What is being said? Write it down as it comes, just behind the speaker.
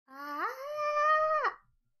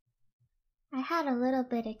I had a little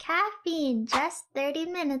bit of caffeine just 30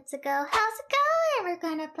 minutes ago. How's it going? We're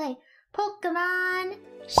gonna play Pokemon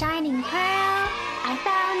Shining Pearl. I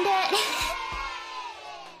found it.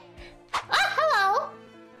 Oh, hello.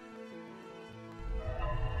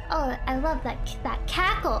 Oh, I love that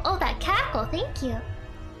cackle. Oh, that cackle. Thank you.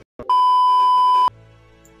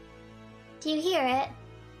 Do you hear it?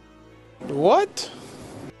 What?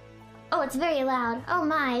 Oh, it's very loud. Oh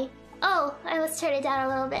my. Oh, let's turn it down a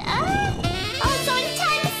little bit. Ah! Oh, it's so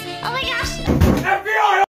intense! Oh my gosh!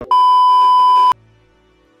 FBI!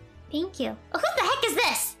 Thank you. Oh, who the heck is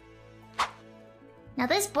this? Now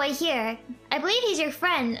this boy here, I believe he's your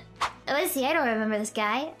friend. Oh, is he? I don't remember this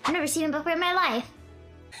guy. I've never seen him before in my life.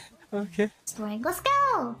 Okay. Let's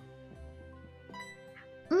go!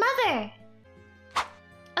 Mother!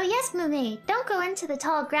 Oh yes, Mumei. Don't go into the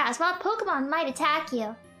tall grass. Wild Pokemon might attack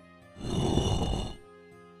you.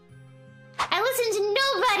 I listen to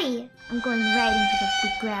nobody! I'm going right into the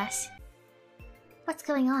big grass. What's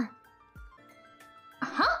going on?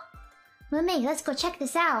 Uh-huh? Mumei, let's go check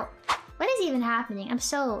this out. What is even happening? I'm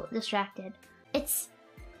so distracted. It's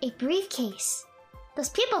a briefcase. Those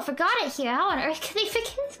people forgot it here. How on earth could they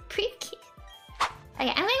forget this briefcase? Okay,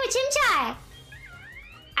 I'm going with Chimchar!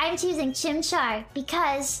 I'm choosing Chimchar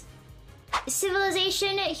because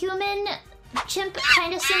civilization, human, chimp,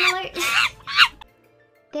 kind of similar.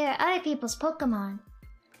 They're other people's Pokemon.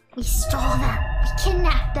 We stole them. We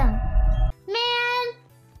kidnapped them. Man!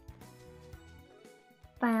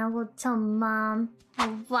 Fine, I'll go tell Mom.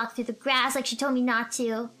 I'll walk through the grass like she told me not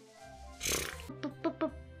to.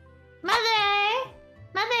 Mother!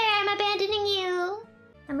 Mother, I'm abandoning you.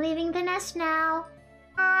 I'm leaving the nest now.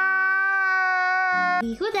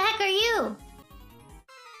 Who the heck are you?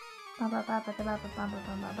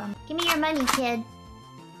 Give me your money, kid.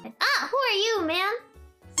 Ah, who are you, man?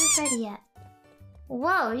 Who's ready yet?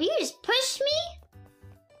 Whoa, you just pushed me?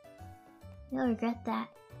 You'll regret that.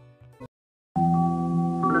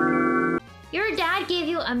 Your dad gave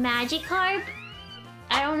you a Magikarp?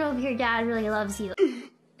 I don't know if your dad really loves you.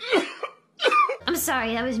 I'm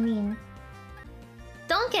sorry, that was mean.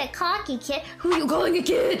 Don't get cocky, kid. Who are you calling a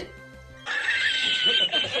kid?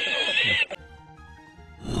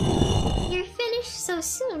 You're finished so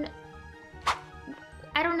soon.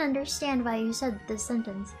 I don't understand why you said this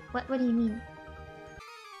sentence. What do you mean?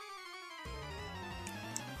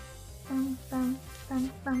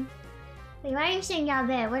 Wait, why are you saying out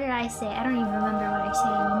there? What did I say? I don't even remember what I say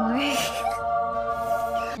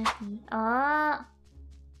anymore. Oh.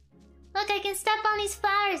 Look, I can step on these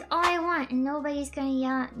flowers all I want and nobody's gonna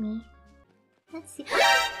yell at me. Let's see.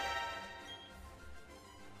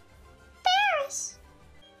 Ferris!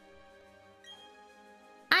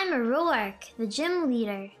 I'm a Roark, the gym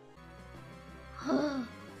leader.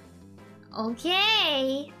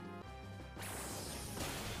 Okay.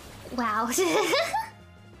 Wow.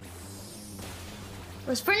 It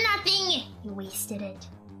was for nothing! You wasted it.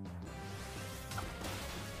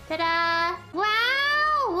 Ta-da!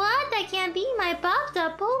 Wow! What? That can't be my buffed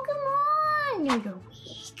up Pokemon!